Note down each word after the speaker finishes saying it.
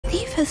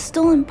has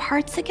stolen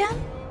parts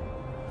again?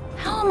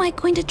 How am I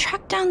going to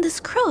track down this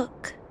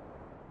crook?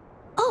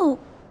 Oh,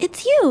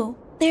 it's you!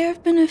 There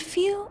have been a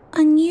few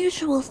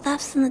unusual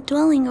thefts in the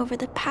dwelling over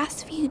the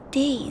past few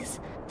days.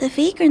 The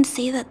vagrants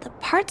say that the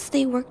parts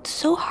they worked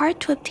so hard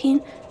to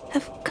obtain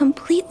have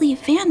completely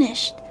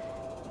vanished.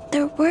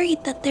 They're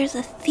worried that there's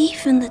a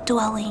thief in the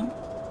dwelling.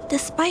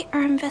 Despite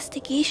our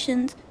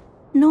investigations,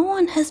 no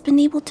one has been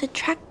able to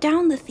track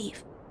down the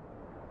thief.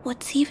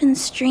 What's even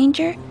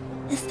stranger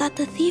is that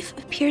the thief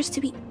appears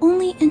to be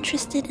only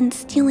interested in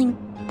stealing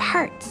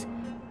parts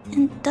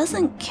and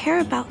doesn't care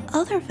about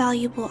other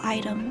valuable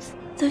items.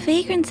 The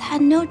vagrants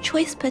had no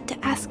choice but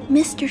to ask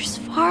Mr.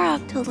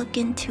 Svarog to look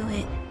into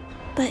it,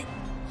 but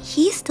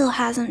he still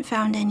hasn't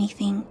found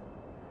anything.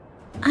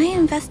 I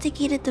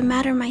investigated the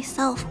matter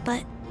myself,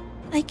 but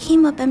I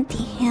came up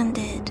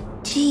empty-handed.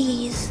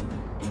 Jeez,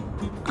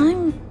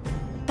 I'm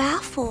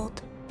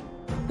baffled.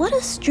 What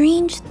a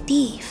strange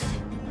thief.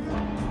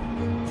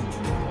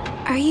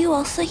 Are you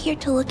also here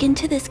to look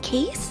into this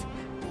case?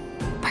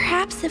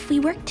 Perhaps if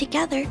we work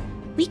together,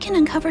 we can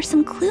uncover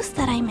some clues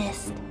that I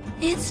missed.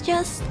 It's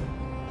just,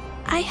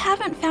 I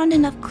haven't found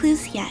enough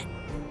clues yet.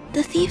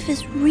 The thief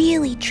is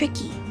really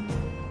tricky.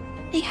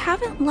 They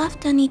haven't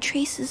left any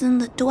traces in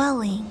the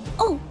dwelling.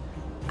 Oh,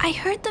 I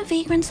heard the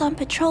vagrants on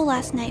patrol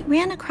last night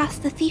ran across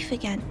the thief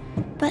again,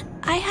 but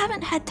I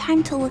haven't had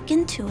time to look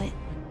into it.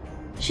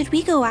 Should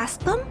we go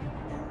ask them?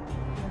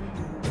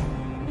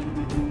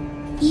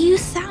 You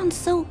sound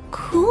so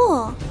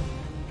cool.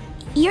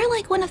 You're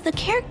like one of the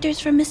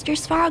characters from Mr.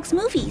 Svarog's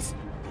movies.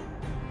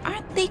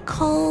 Aren't they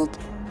called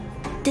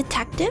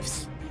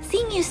detectives?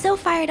 Seeing you so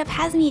fired up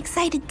has me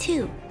excited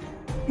too.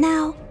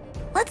 Now,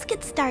 let's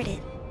get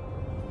started.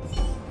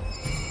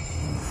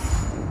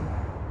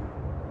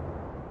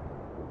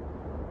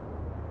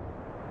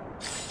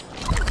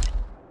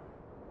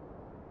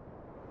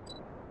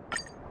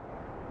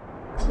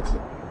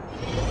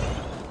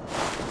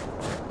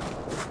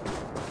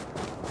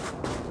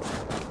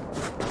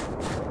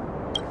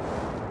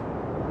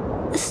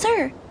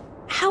 Sir,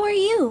 how are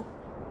you?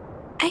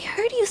 I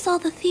heard you saw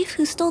the thief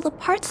who stole the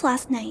parts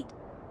last night.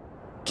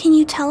 Can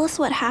you tell us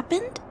what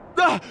happened?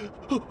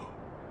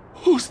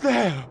 Who's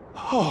there?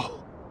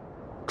 Oh,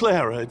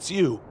 Clara, it's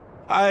you.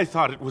 I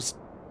thought it was...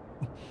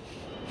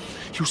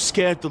 You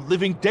scared the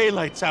living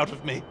daylights out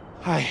of me.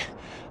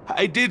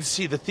 I did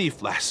see the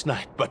thief last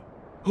night, but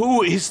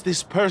who is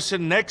this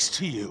person next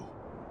to you?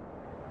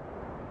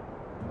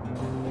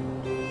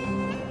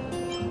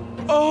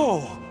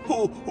 Oh,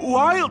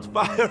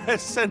 Wildfire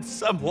has sent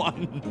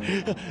someone.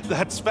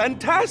 That's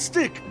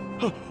fantastic.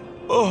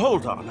 Oh,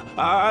 hold on.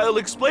 I'll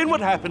explain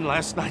what happened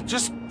last night.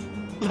 Just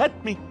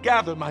let me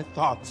gather my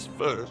thoughts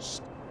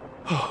first.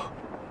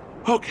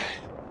 Okay,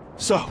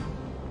 so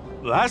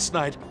last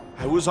night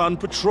I was on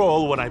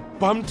patrol when I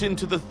bumped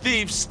into the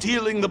thief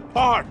stealing the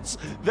parts.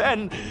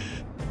 Then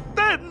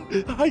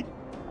I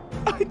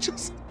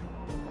just...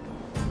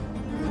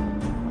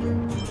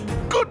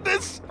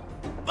 Goodness!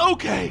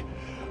 Okay,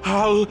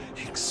 I'll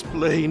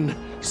explain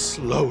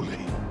slowly.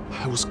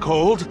 I was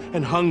cold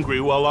and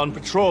hungry while on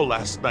patrol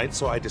last night,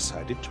 so I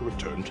decided to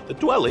return to the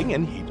dwelling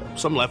and heat up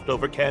some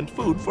leftover canned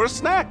food for a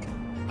snack.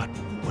 But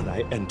when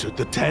I entered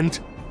the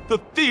tent, the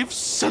thief's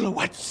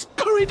silhouette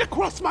scurried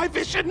across my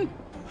vision.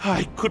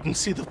 I couldn't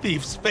see the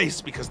thief's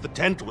face because the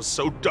tent was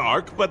so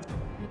dark, but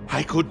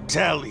I could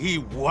tell he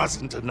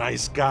wasn't a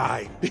nice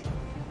guy.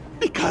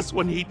 Because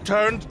when he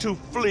turned to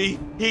flee,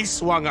 he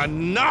swung a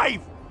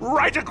knife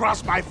right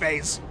across my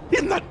face.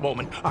 In that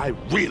moment, I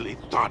really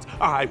thought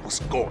I was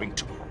going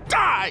to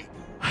die.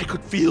 I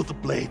could feel the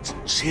blades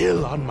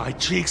chill on my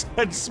cheeks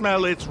and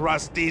smell its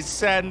rusty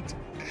scent.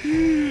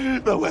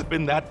 The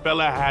weapon that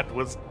fella had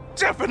was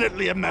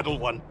definitely a metal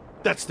one.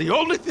 That's the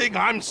only thing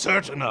I'm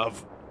certain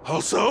of.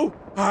 Also,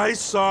 I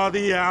saw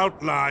the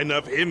outline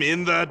of him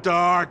in the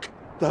dark.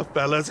 The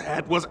fella's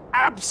head was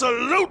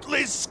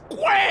absolutely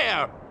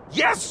square.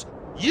 Yes,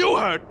 you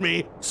heard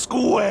me.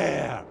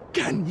 Square.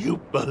 Can you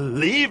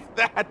believe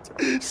that?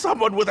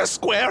 Someone with a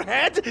square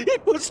head?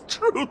 It was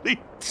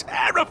truly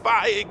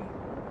terrifying.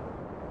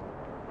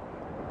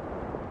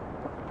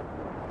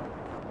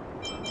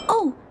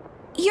 Oh,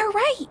 you're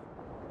right.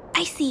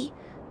 I see.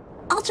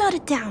 I'll jot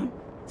it down.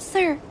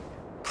 Sir,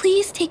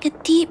 please take a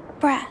deep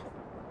breath.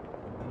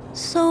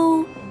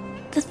 So,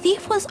 the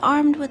thief was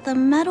armed with a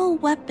metal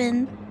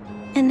weapon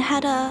and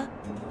had a,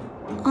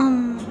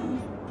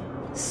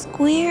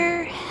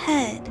 square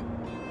head,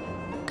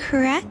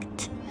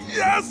 correct?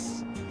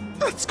 Yes,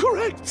 that's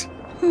correct.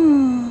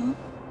 I'm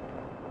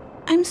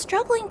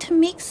struggling to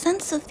make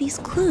sense of these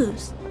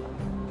clues.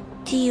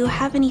 Do you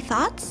have any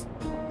thoughts?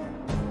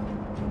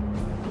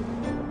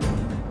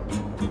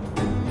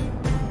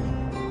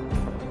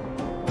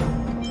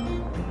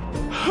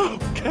 How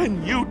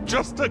can you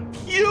just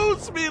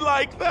accuse me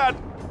like that?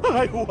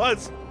 I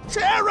was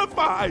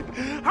terrified.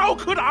 How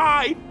could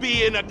I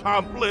be an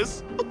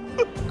accomplice?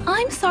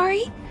 I'm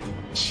sorry.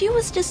 She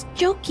was just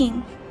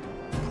joking.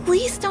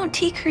 Please don't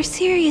take her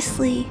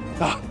seriously.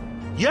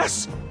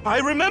 Yes, I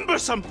remember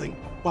something.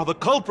 While the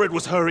culprit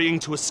was hurrying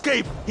to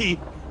escape, he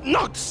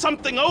knocked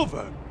something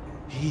over.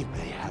 He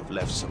may have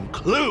left some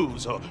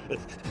clues or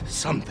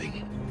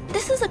something.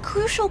 This is a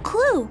crucial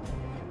clue.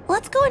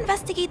 Let's go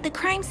investigate the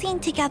crime scene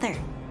together.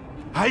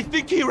 I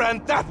think he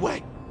ran that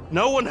way.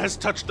 No one has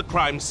touched the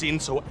crime scene,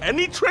 so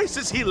any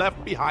traces he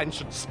left behind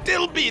should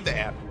still be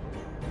there.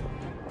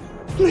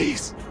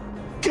 Please,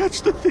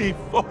 catch the thief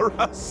for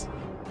us.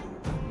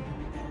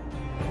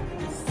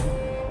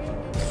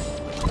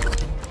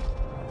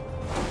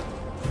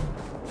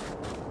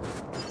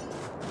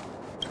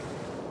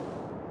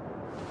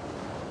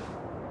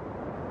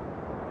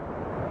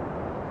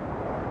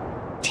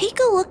 Take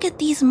a look at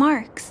these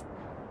marks.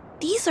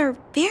 These are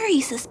very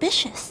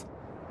suspicious.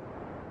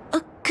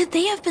 Could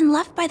they have been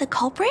left by the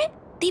culprit?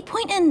 They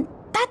point in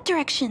that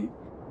direction.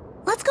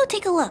 Let's go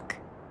take a look.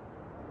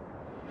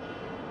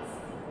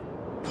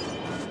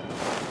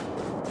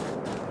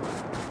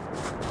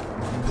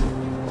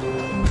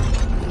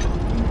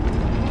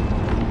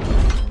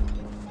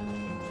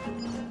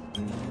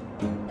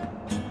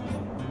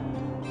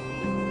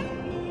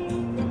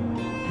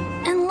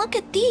 And look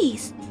at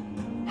these.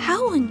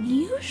 How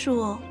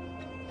unusual.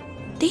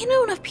 They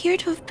don't appear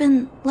to have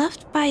been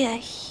left by a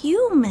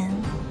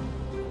human.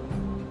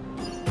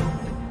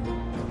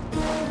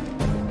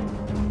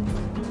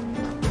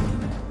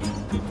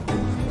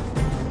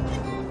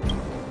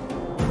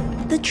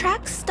 The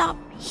tracks stop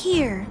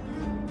here.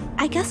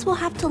 I guess we'll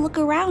have to look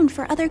around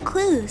for other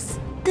clues.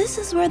 This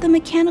is where the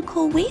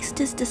mechanical waste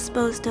is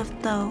disposed of,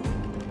 though.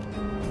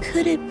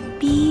 Could it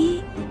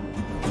be...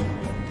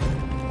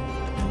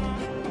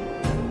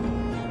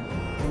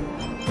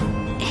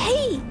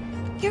 Hey!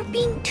 You're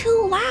being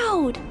too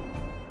loud!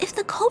 If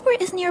the culprit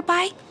is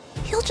nearby,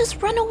 he'll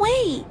just run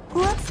away.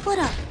 Let's split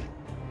up.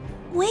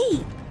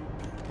 Wait!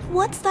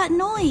 What's that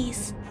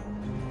noise?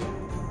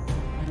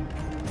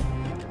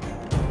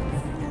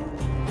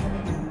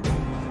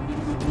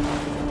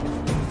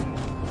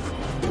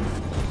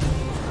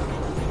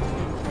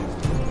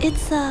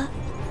 It's a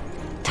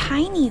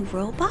tiny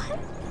robot?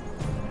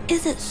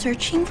 Is it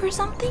searching for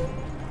something?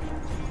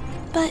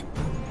 But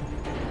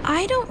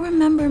I don't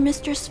remember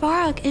Mr.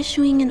 Svarog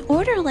issuing an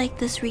order like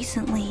this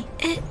recently.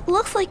 It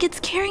looks like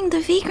it's carrying the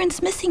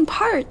vagrant's missing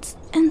parts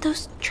and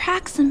those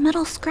tracks and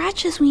metal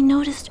scratches we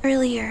noticed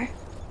earlier.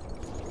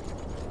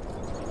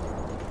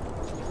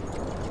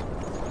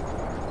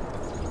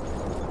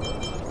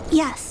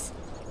 Yes.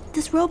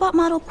 This robot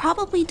model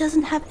probably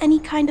doesn't have any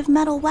kind of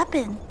metal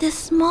weapon. This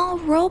small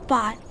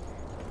robot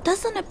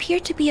doesn't appear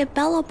to be a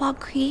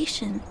Belobog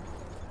creation.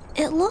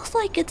 It looks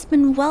like it's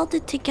been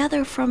welded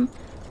together from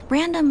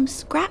random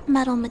scrap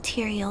metal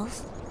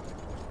materials.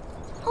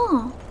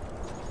 Huh.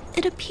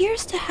 It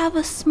appears to have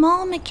a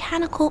small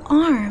mechanical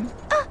arm.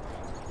 Ah!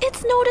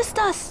 It's noticed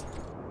us!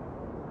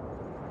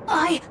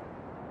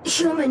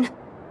 Human.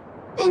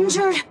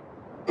 Injured.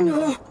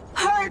 No.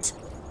 Hurt.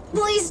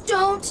 Please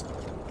don't.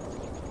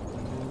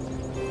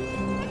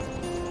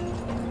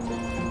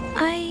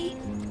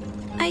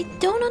 I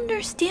don't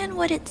understand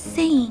what it's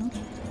saying,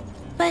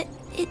 but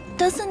it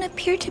doesn't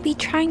appear to be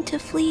trying to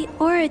flee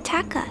or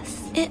attack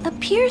us. It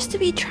appears to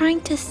be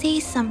trying to say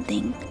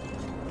something.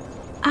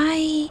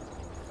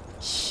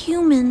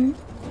 Human,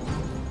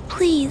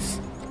 please,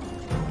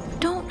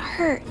 don't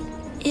hurt.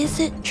 Is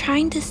it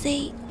trying to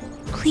say,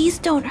 please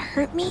don't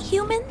hurt me,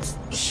 humans?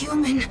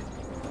 Human.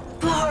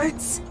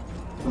 Parts.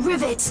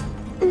 Rivet.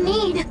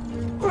 Need.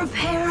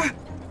 Repair.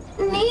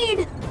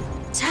 Need.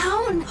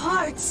 Town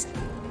parts.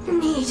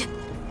 Need.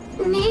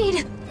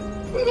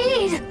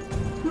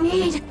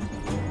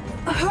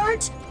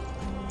 Hurt.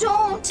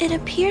 Don't. It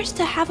appears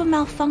to have a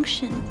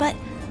malfunction, but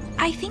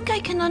I think I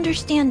can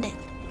understand it.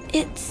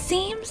 It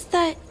seems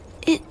that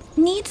it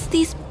needs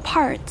these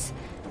parts,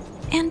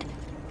 and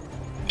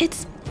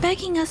it's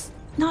begging us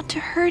not to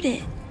hurt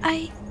it.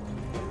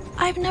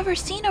 I've never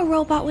seen a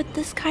robot with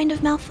this kind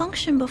of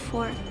malfunction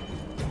before.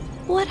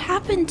 What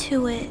happened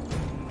to it?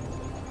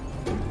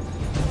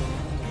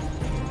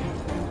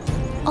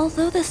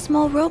 Although the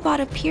small robot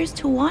appears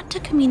to want to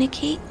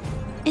communicate,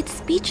 its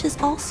speech is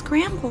all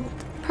scrambled.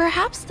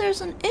 Perhaps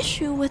there's an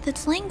issue with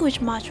its language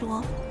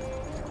module.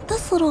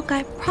 This little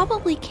guy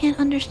probably can't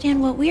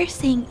understand what we're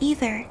saying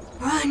either.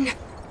 Run.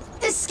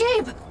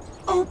 Escape.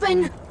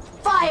 Open.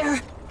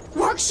 Fire.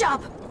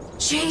 Workshop.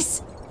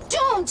 Chase.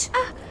 Don't.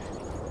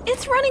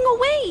 It's running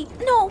away.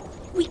 No,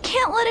 we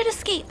can't let it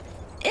escape.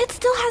 It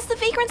still has the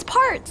vagrant's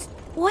parts.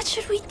 What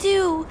should we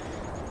do?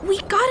 We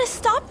gotta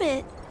stop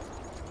it.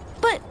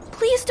 But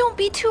please don't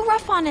be too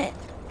rough on it.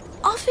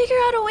 I'll figure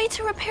out a way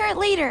to repair it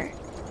later.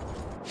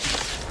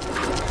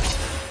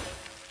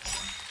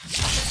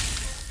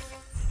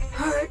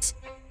 Hurt.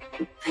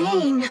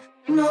 Pain.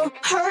 No.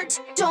 Hurt.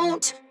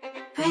 Don't.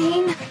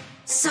 Pain.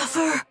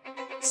 Suffer.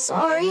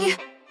 Sorry.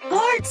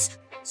 Parts.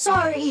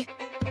 Sorry.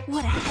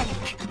 What a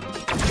headache.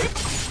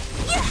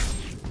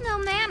 No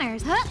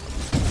manners, huh?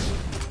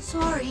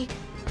 Sorry.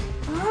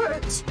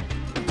 Hurt.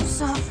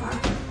 Suffer.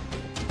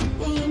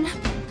 Pain.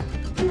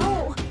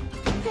 No.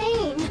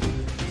 Pain.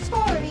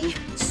 Sorry.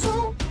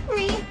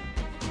 Sorry.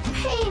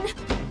 Pain.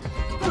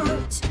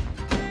 Hurt.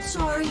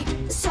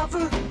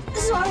 suffer.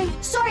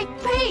 Sorry,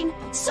 pain.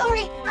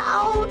 Sorry,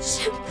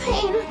 ouch,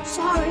 pain.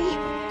 Sorry.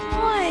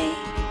 Why?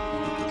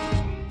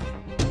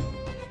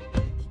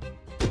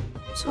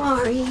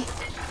 Sorry.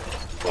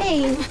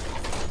 Pain.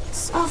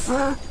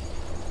 Suffer.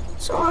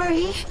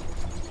 Sorry.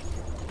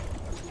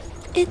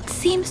 It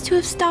seems to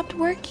have stopped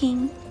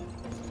working.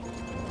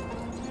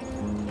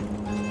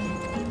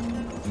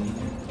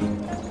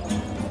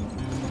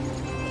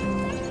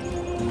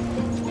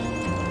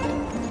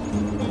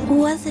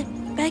 Was it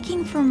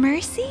begging for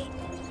mercy?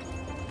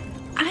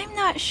 I'm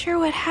not sure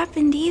what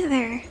happened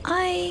either.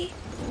 I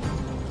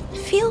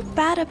feel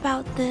bad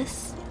about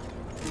this.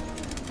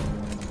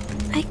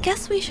 I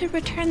guess we should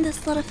return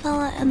this little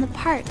fella and the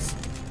parts.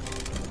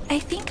 I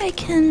think I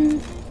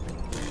can...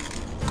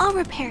 I'll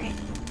repair it.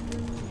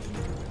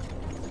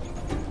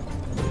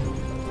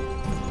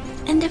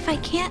 And if I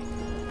can't,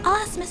 I'll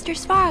ask Mr.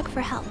 Svarog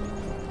for help.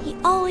 He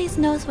always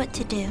knows what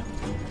to do.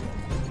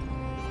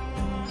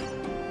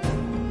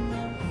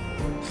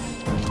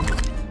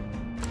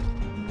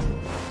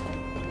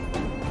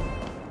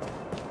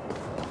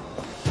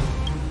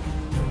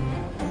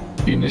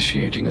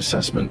 Initiating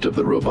assessment of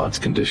the robot's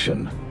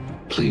condition.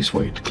 Please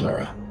wait,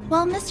 Clara.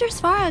 While Mr.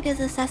 Svarog is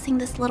assessing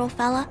this little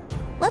fella,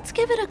 let's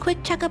give it a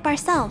quick checkup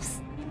ourselves.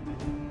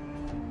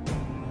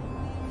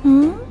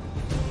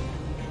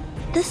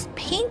 This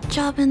paint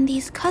job and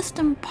these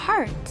custom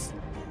parts,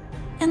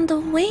 and the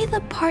way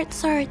the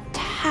parts are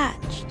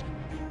attached,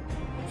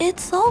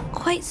 it's all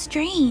quite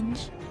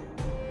strange.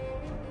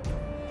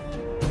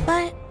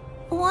 But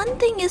one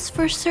thing is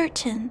for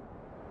certain.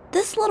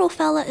 This little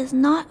fella is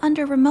not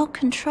under remote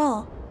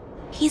control.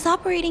 He's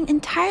operating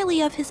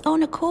entirely of his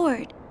own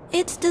accord.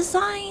 Its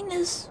design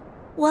is,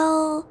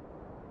 well,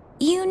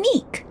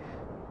 unique.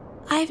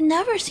 I've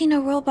never seen a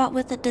robot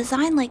with a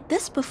design like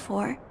this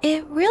before.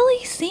 It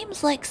really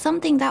seems like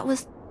something that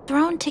was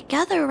thrown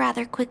together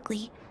rather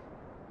quickly.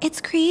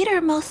 Its creator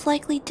most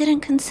likely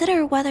didn't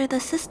consider whether the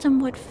system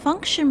would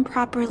function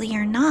properly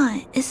or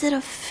not. Is it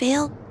a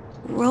failed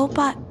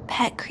robot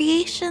pet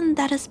creation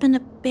that has been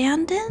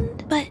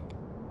abandoned? But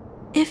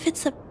if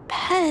it's a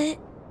pet,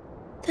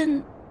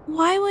 then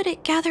why would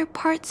it gather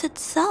parts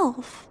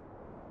itself?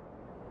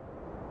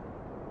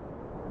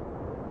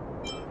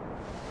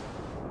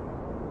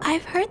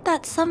 I've heard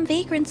that some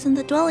vagrants in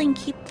the dwelling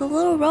keep the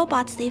little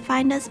robots they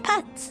find as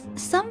pets.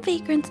 Some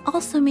vagrants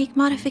also make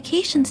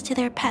modifications to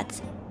their pets,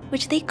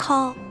 which they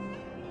call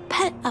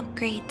pet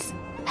upgrades.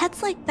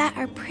 Pets like that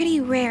are pretty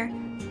rare,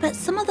 but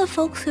some of the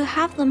folks who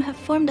have them have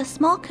formed a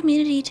small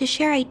community to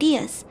share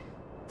ideas.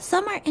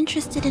 Some are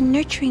interested in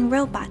nurturing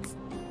robots.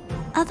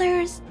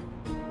 Others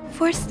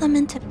force them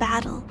into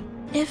battle.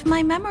 If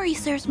my memory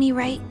serves me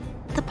right,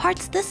 the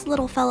parts this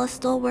little fella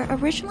stole were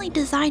originally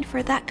designed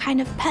for that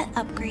kind of pet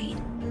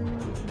upgrade.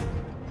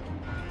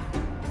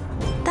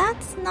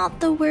 That's not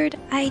the word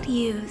I'd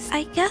use.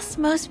 I guess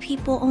most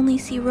people only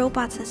see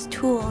robots as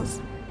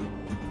tools.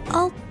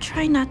 I'll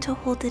try not to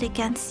hold it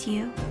against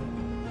you.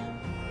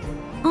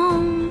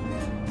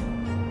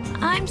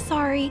 I'm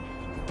sorry.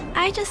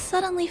 I just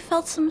suddenly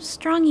felt some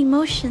strong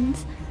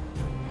emotions.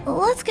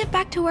 Let's get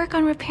back to work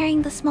on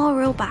repairing the small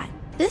robot.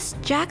 This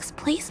jack's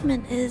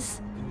placement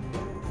is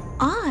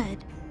odd.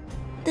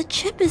 The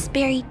chip is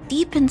buried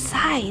deep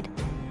inside.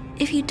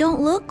 If you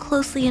don't look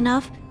closely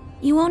enough,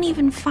 you won't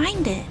even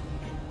find it.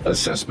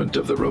 Assessment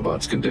of the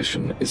robot's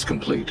condition is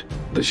complete.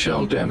 The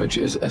shell damage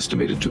is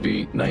estimated to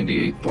be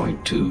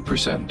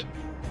 98.2%.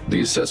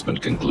 The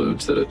assessment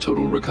concludes that a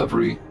total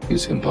recovery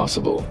is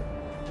impossible.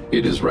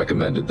 It is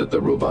recommended that the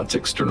robot's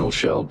external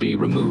shell be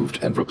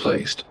removed and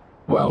replaced,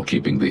 while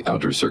keeping the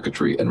outer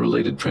circuitry and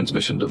related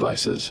transmission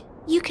devices.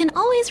 You can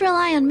always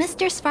rely on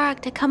Mr.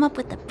 Svarog to come up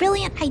with a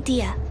brilliant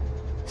idea.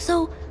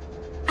 So,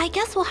 I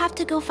guess we'll have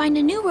to go find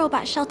a new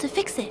robot shell to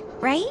fix it,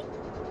 right?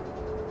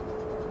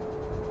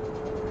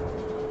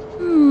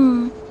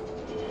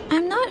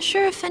 I'm not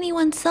sure if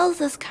anyone sells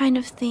this kind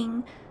of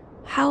thing.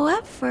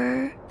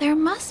 However, there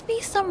must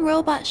be some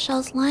robot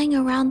shells lying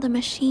around the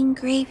machine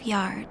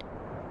graveyard.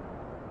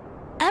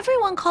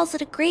 Everyone calls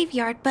it a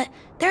graveyard, but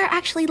there are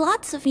actually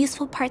lots of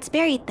useful parts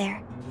buried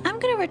there. I'm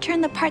gonna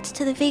return the parts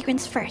to the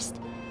vagrants first.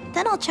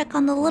 Then I'll check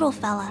on the little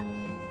fella.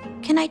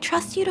 Can I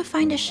trust you to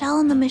find a shell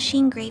in the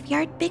machine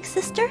graveyard, big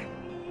sister?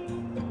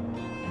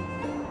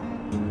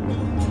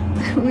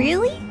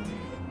 Really?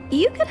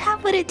 You could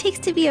have what it takes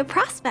to be a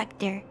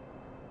prospector.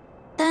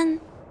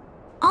 Then,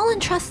 I'll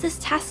entrust this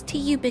task to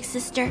you, big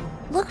sister.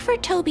 Look for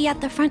Toby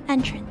at the front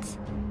entrance.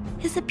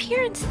 His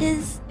appearance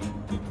is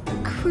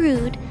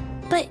crude,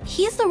 but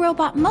he's the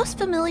robot most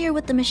familiar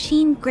with the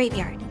machine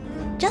graveyard.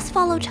 Just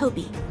follow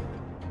Toby.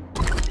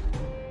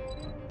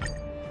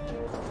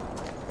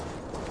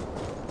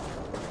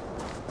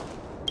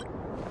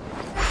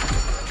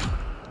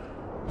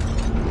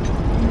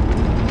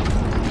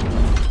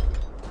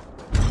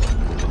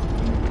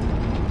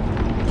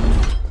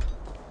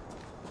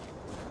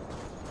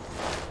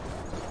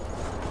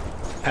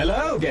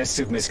 Hello, guests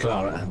of Miss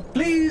Clara.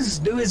 Please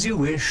do as you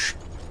wish.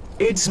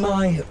 It's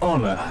my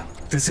honor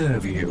to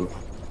serve you.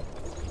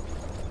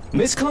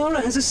 Miss Clara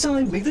has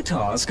assigned me the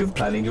task of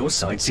planning your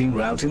sightseeing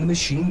route in the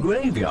machine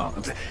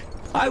graveyard.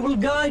 I will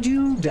guide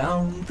you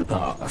down the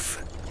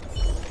path.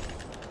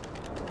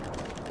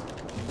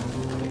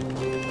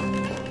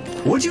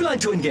 Would you like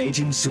to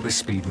engage in super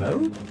speed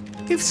mode?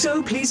 If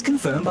so, please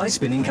confirm by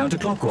spinning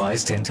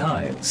counterclockwise 10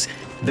 times,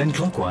 then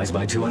clockwise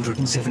by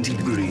 270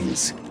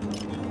 degrees.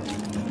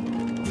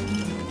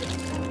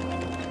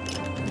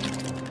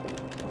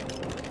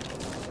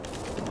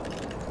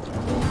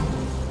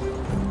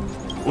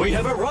 We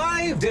have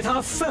arrived at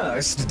our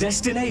first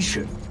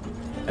destination.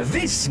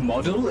 This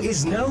model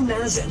is known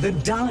as the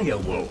Dire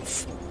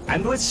Wolf,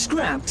 and was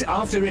scrapped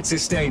after it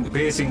sustained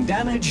piercing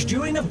damage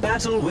during a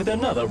battle with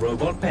another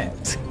robot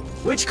pet,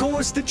 which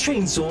caused the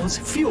chainsaw's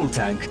fuel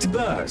tank to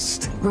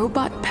burst.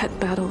 Robot pet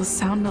battles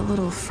sound a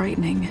little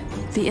frightening.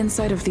 The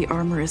inside of the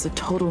armor is a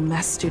total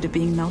mess due to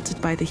being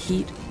melted by the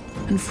heat.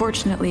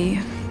 Unfortunately,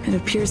 it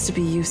appears to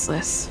be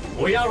useless.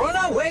 We are on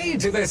our way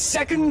to the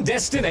second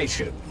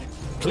destination.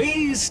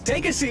 Please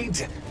take a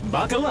seat,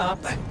 buckle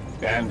up,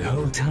 and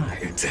hold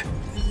tight.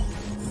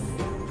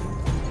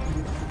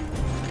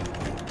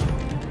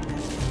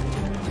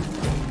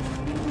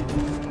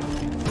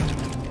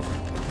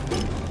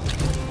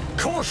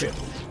 Caution!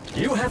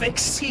 You have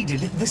exceeded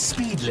the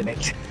speed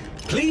limit.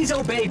 Please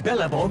obey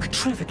Bellabog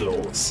traffic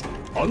laws.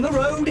 On the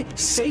road,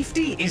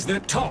 safety is the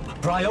top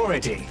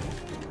priority.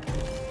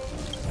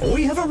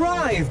 We have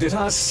arrived at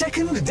our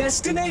second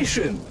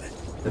destination.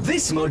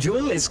 This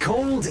module is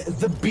called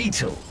the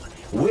Beetle,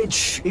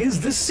 which is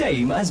the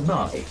same as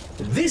mine.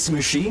 This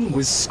machine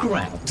was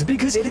scrapped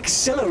because it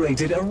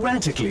accelerated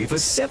erratically for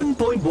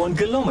 7.1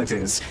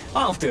 kilometers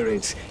after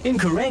it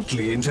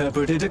incorrectly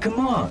interpreted a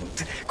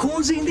command,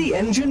 causing the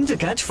engine to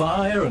catch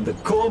fire and the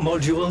core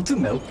module to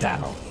melt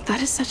down.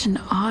 That is such an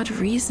odd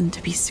reason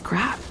to be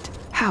scrapped.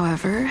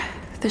 However,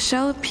 the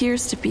shell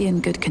appears to be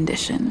in good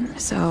condition,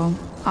 so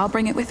I'll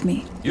bring it with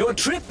me. Your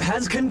trip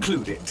has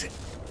concluded.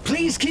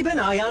 Please keep an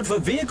eye out for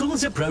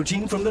vehicles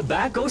approaching from the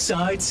back or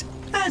sides,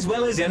 as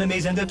well as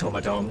enemies and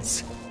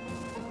automatons.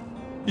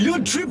 Your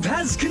trip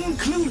has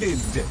concluded.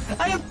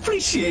 I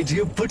appreciate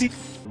you putting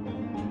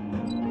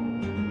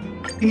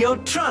your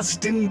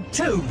trust in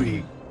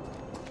Toby.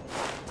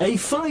 A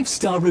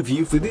 5-star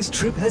review for this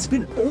trip has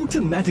been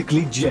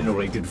automatically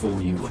generated for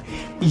you.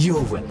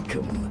 You're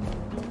welcome.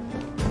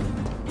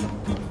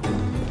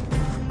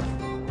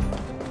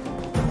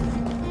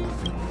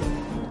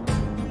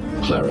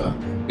 Clara,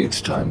 it's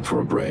time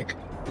for a break.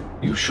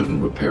 You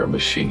shouldn't repair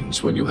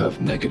machines when you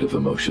have negative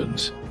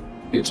emotions.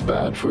 It's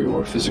bad for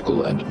your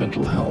physical and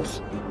mental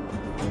health.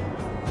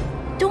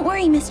 Don't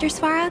worry, Mr.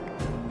 Svarog.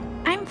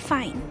 I'm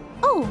fine.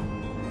 Oh,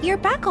 you're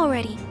back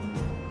already.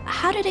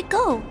 How did it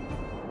go?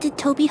 Did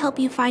Toby help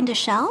you find a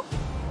shell?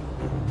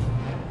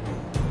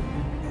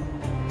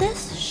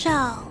 This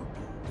shell...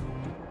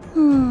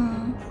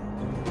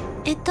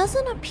 It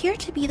doesn't appear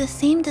to be the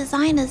same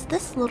design as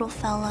this little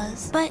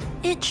fella's, but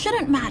it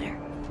shouldn't matter.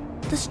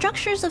 The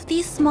structures of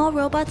these small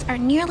robots are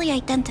nearly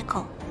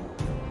identical.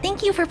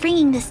 Thank you for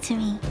bringing this to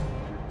me.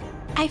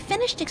 I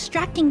finished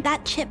extracting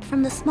that chip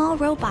from the small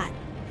robot.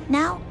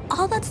 Now,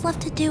 all that's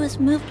left to do is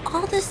move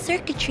all this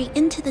circuitry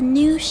into the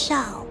new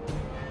shell.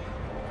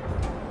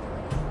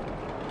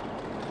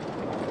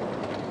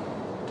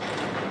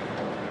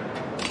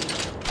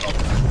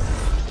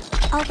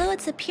 Although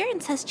its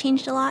appearance has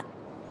changed a lot,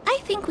 I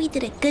think we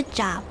did a good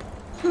job.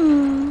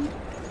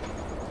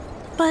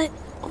 But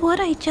what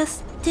I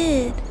just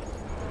did...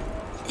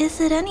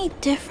 Is it any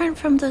different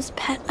from those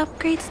pet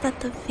upgrades that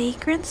the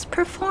vagrants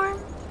perform?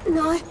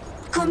 Not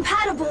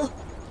compatible.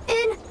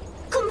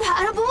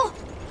 Incompatible.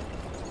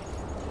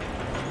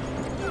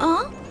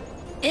 Huh?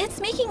 It's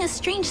making a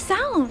strange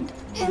sound.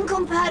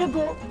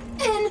 Incompatible.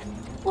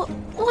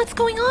 What's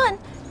going on?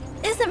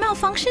 Is it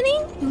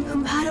malfunctioning?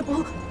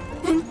 Incompatible.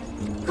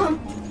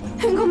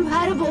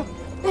 Incompatible.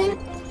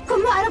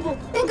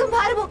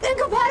 Incompatible.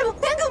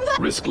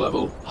 Risk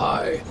level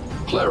high.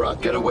 Clara,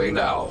 get away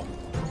now.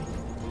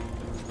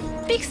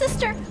 Big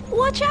sister,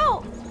 watch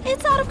out!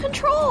 It's out of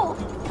control!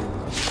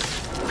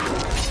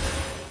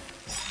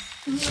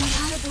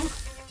 Incompatible.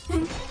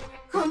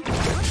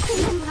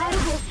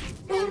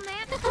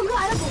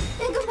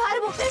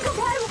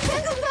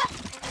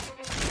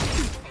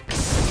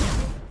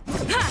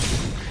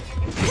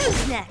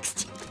 Who's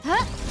next?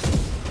 Huh?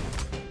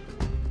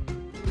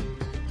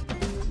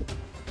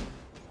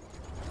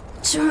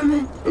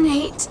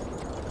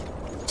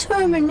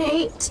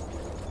 Terminate.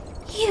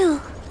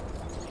 Phew.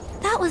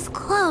 That was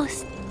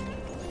close.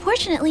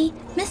 Fortunately,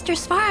 Mr.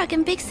 Svarog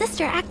and Big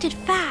Sister acted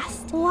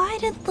fast. Why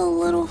did the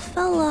little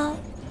fella...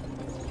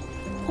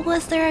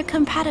 Was there a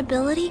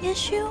compatibility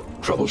issue?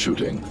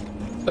 Troubleshooting.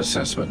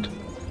 Assessment.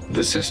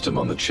 The system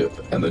on the chip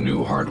and the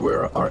new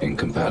hardware are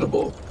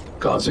incompatible,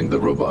 causing the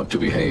robot to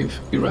behave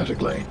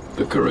erratically.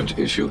 The current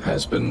issue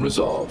has been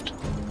resolved.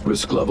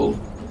 Risk level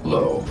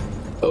low.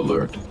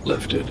 Alert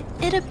lifted.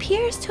 It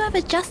appears to have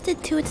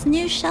adjusted to its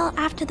new shell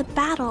after the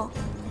battle.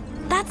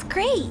 That's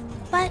great,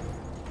 but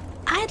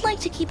I'd like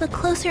to keep a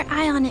closer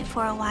eye on it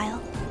for a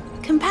while.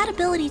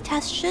 Compatibility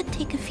tests should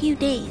take a few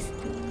days.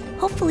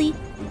 Hopefully,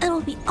 it'll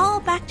be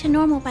all back to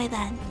normal by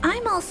then.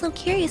 I'm also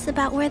curious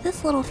about where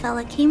this little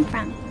fella came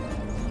from.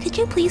 Could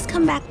you please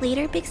come back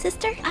later, big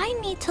sister? I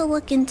need to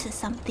look into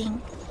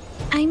something.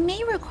 I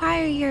may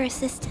require your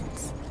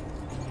assistance.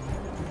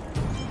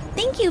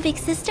 Thank you, big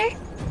sister.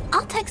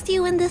 I'll text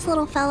you when this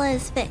little fella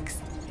is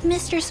fixed.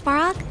 Mr.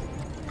 Svarog,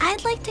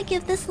 I'd like to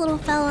give this little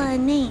fella a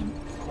name.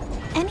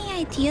 Any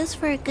ideas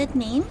for a good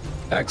name?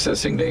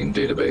 Accessing name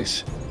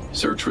database.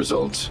 Search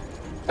results.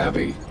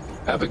 Abby,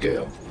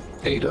 Abigail,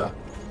 Ada,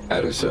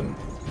 Addison.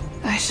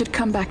 I should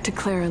come back to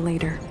Clara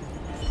later.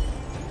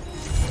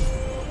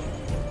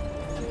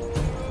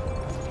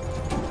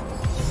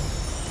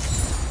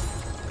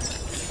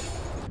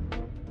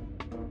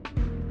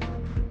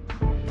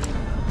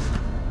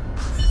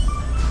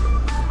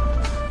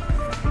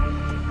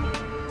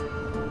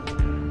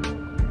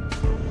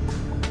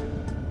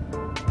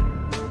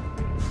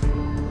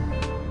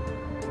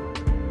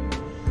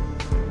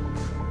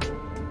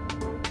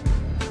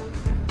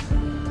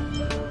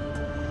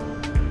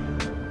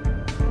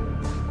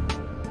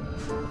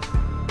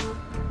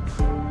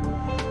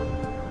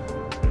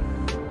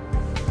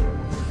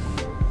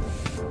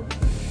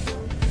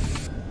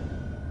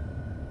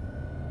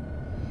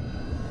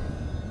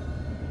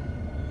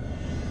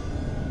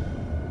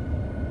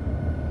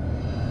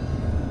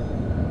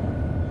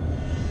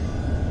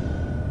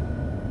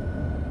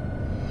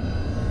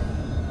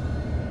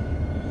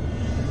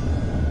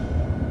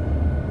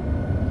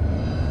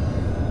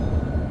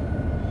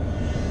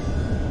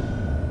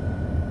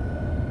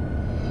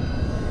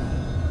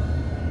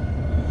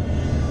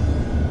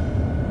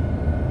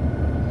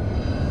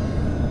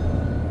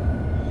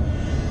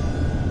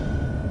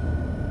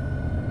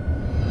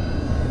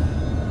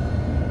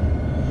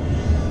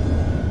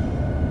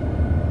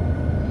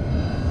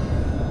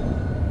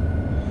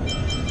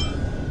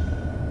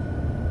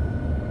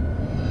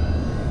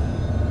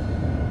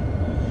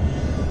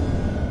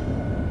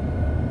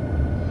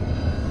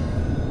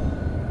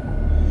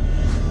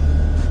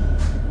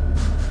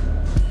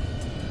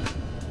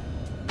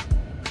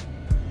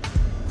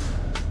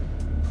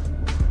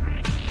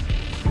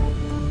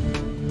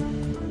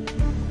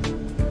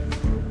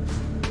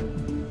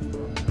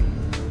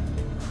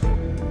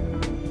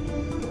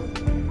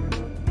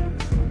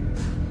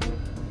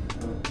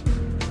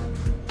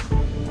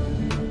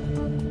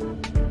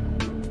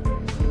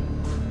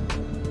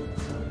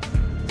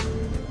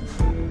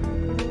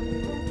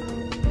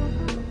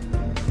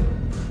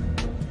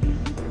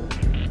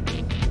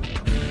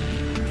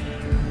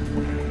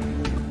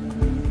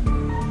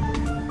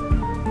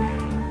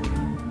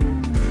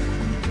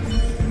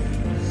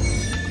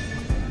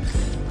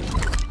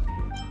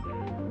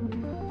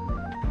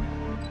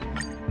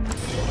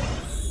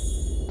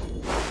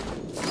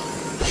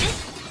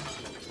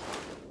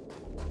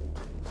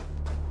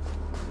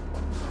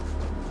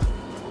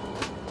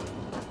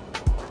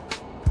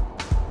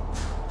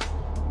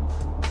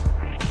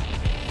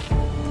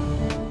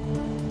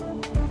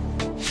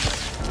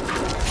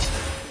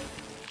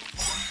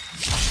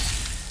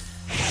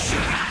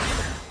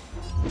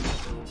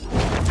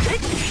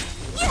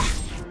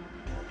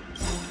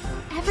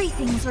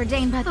 Everything's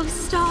ordained by those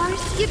stars.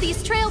 Give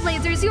these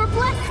trailblazers your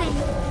blessing.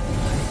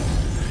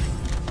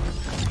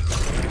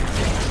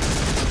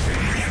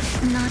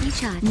 Naughty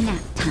child,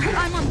 nap time.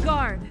 I'm on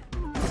guard.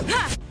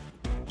 Ha!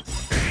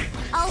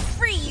 I'll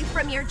free you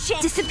from your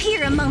chain.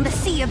 Disappear among the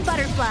sea of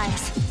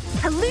butterflies.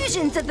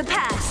 Illusions of the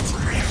past.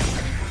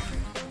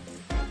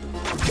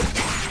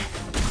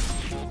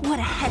 What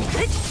a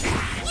headache.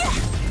 Yeah!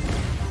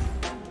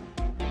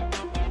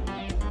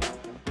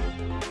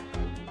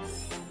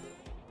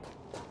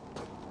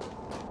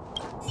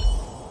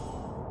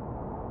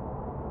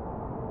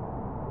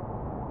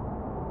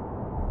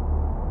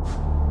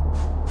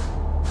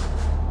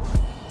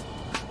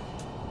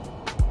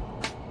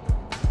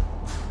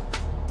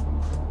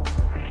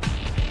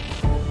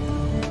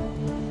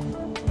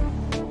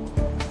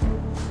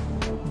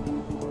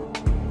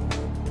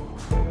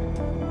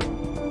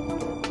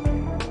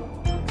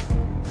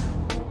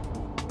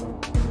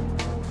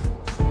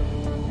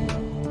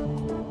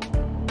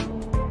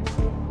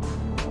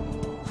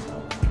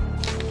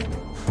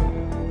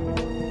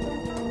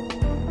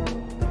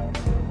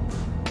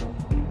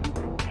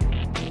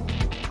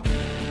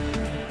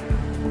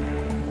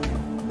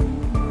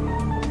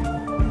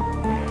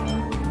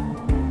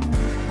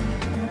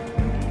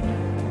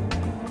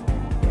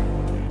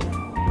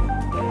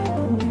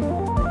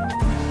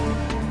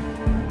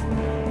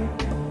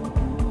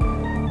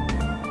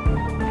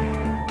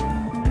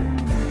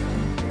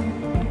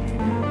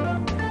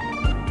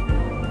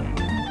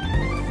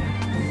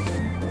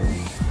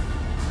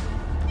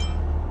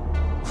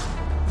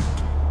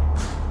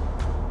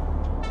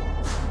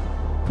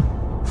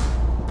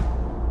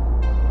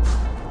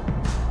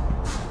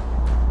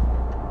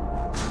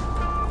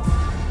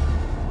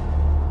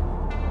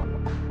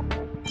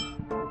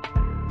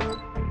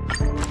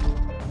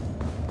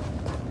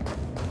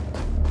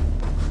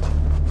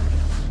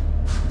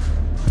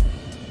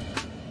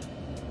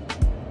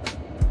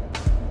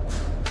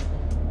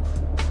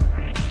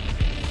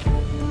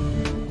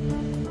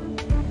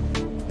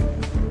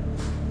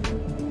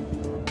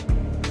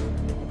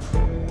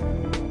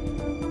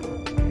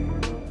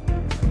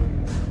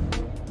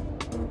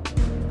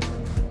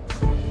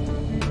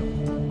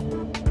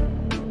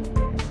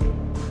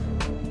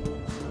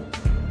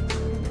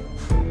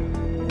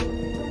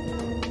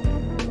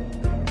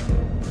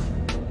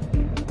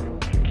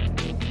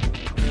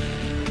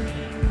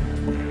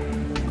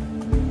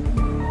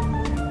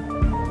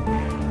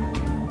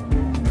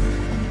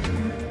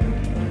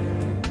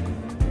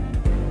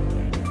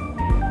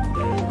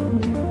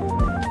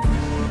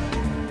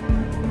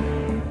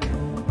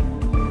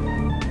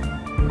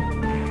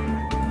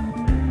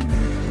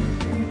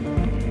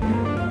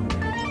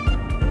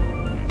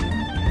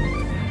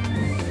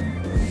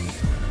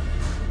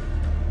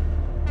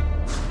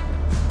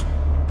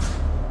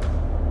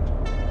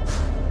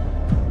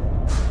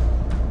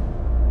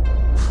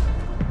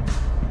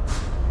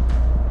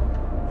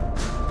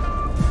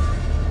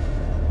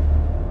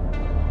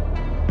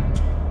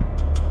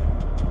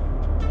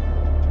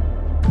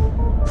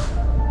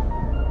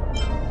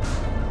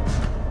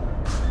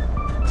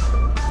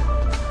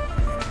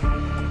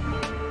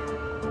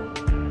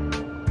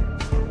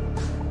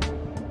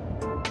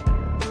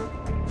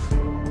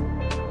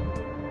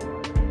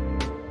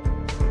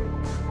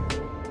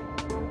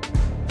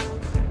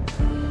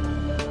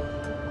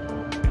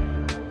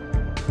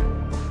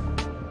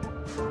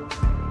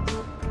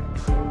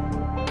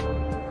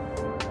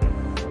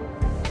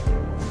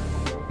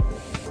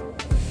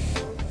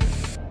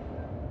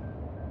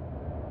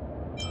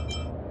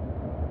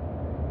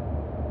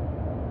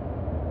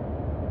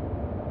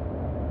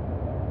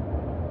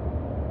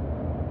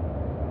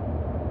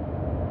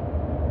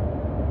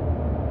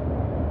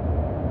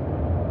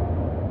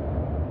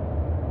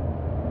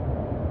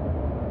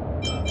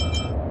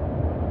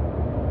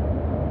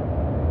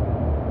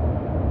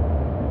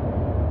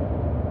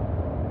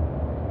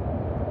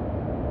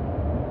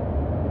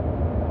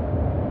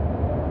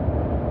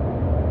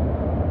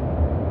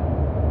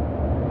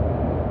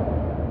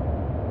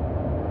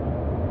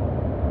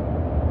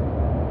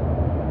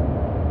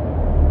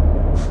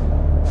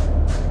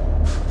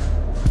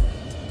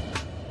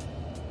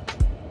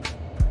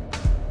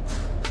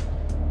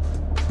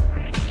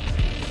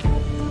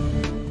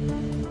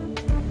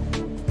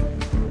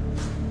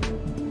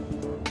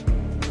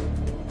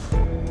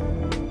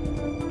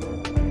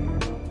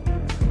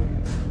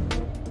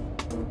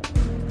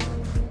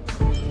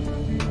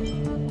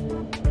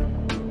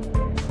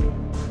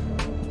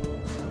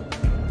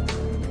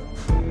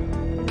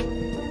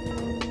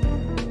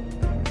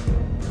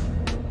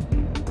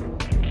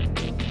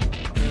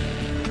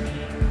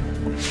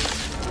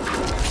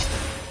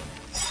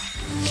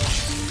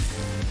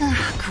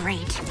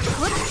 great.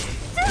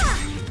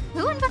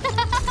 Who invited?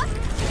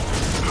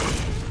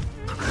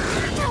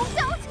 No,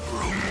 don't!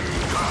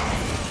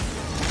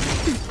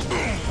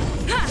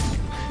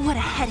 What a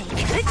headache.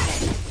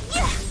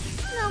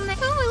 No,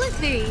 who will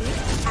it be?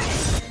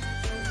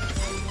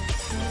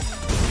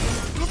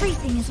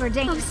 Everything is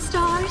ordained. Oh,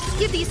 stars,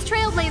 give these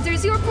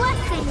trailblazers your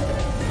blessing.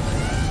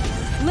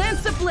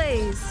 Lance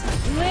ablaze!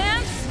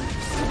 Lance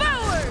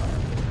forward!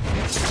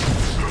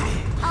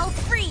 I'll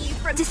free you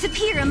from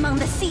disappear among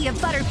the sea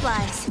of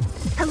butterflies.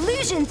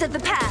 Illusions of the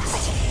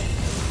past.